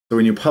So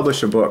when you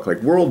publish a book,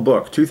 like World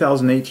Book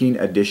 2018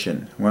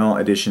 edition, well,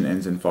 edition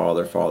ends in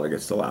father, father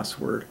gets the last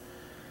word.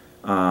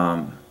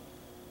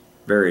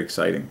 Very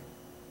exciting.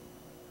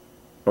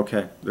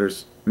 Okay,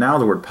 there's now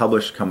the word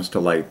publish comes to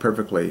light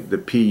perfectly. The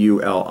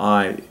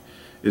P-U-L-I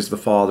is the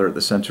father at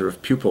the center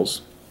of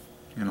pupils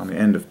and on the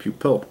end of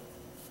pupil,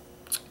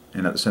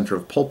 and at the center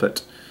of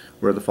pulpit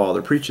where the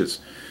father preaches,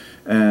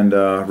 and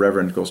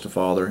reverend goes to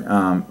father.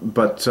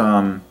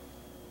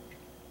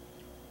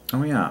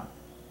 Oh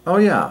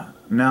yeah,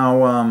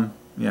 now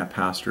yeah,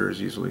 pastor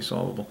is easily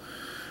solvable,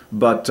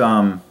 but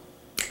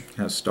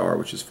has star,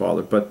 which is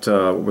father. But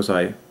what was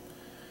I?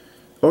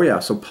 Oh yeah,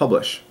 so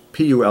publish.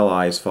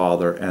 P-U-L-I is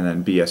father, and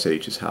then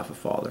B-S-H is half a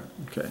father.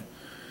 Okay,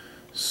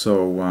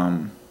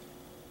 so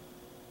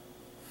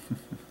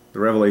the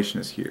revelation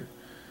is here.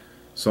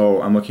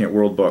 So I'm looking at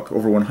World Book,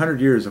 over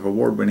 100 years of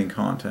award-winning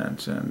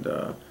content, and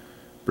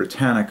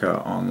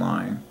Britannica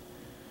online.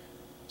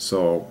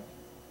 So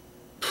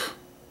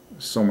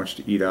so much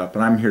to eat up,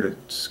 and I'm here to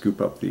scoop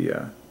up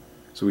the.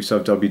 So we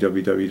solved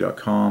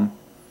www.com.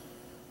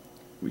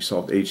 We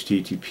solved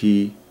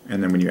HTTP,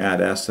 and then when you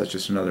add S, that's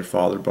just another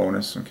father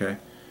bonus. Okay.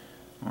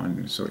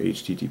 So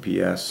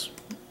HTTPS,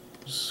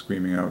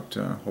 screaming out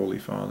Holy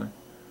Father,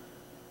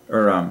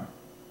 or I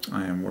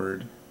am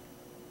Word.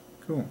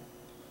 Cool.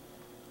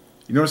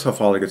 You notice how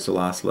Father gets the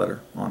last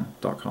letter on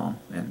 .com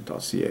and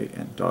 .ca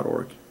and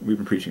 .org. We've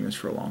been preaching this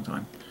for a long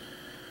time.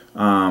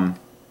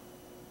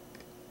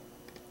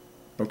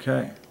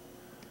 Okay.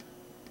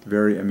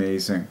 Very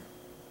amazing.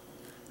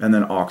 And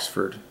then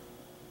Oxford.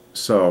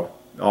 So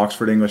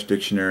Oxford English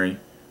Dictionary,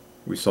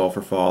 we solve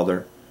for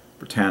Father.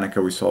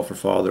 Britannica, we solve for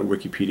Father.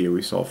 Wikipedia,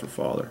 we solve for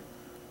Father.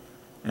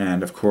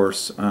 And of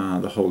course,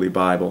 the Holy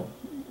Bible.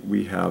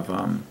 We have,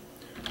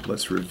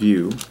 let's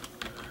review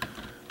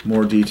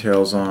more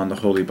details on the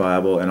Holy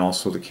Bible and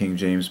also the King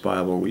James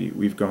Bible.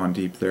 We've gone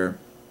deep there.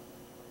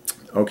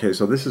 Okay,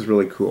 so this is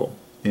really cool.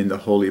 In the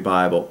Holy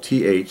Bible,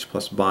 TH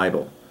plus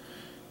Bible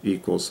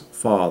equals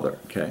Father.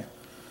 Okay.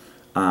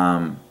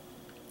 And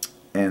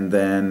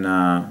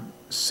then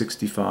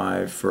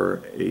 65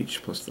 for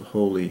H plus the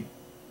Holy.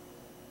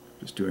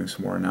 Just doing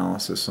some more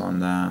analysis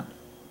on that.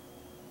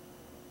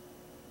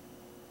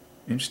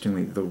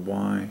 Interestingly, the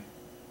Y,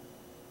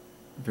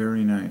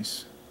 very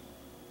nice.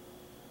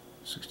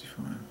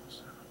 65.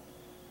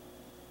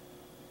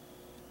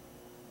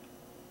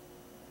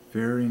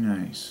 Very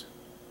nice.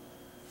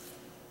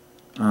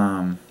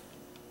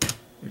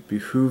 It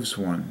behooves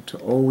one to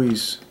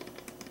always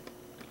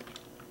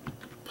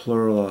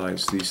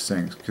pluralize these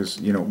things, because,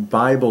 you know,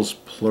 Bible's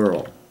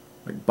plural,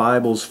 like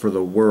Bibles for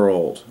the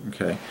world.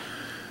 Okay.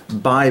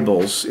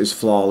 Bibles is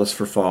flawless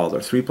for Father.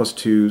 3 plus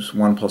 2 is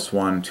 1 plus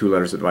 1, 2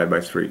 letters that divide by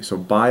 3. So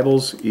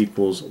Bibles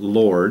equals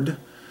Lord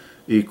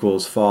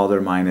equals Father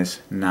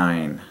minus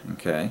 9.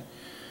 Okay,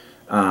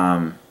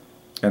 and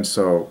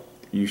so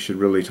you should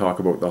really talk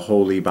about the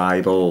Holy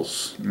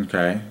Bibles.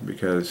 Okay,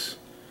 because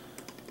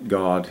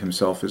God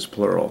Himself is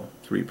plural,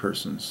 3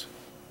 persons.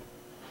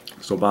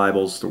 So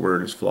Bibles, the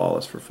word is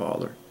flawless for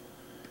Father,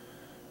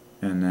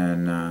 and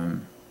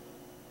then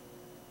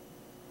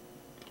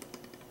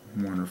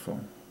wonderful.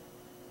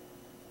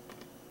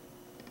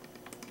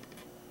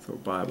 So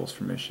Bibles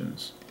for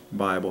missions,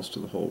 Bibles to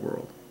the whole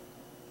world,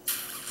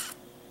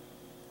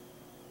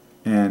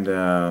 and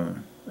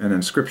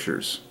then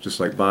scriptures, just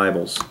like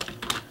Bibles,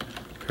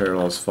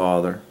 parallels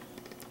Father.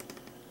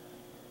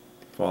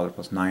 Father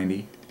plus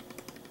 90.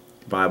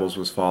 Bibles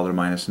was Father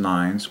minus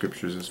 9.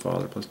 Scriptures is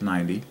Father plus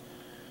 90.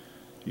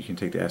 You can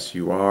take the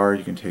SUR.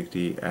 You can take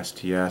the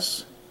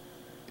STS.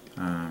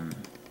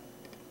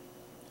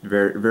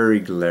 Very, very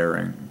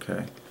glaring.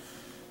 Okay,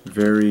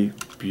 very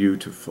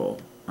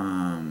beautiful.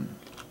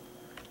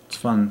 It's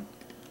fun.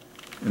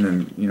 And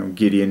then, you know,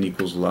 Gideon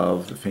equals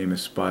love, the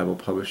famous Bible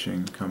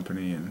publishing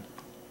company. And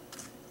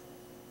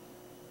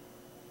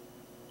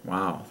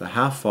wow, the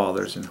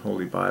half-fathers in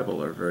Holy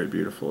Bible are very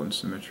beautiful in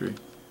symmetry.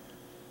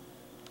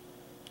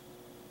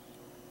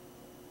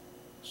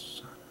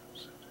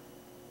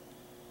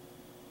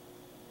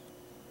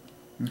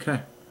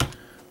 Okay,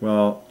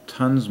 well,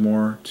 tons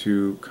more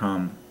to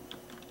come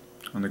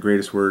on the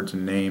greatest words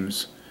and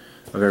names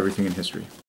of everything in history.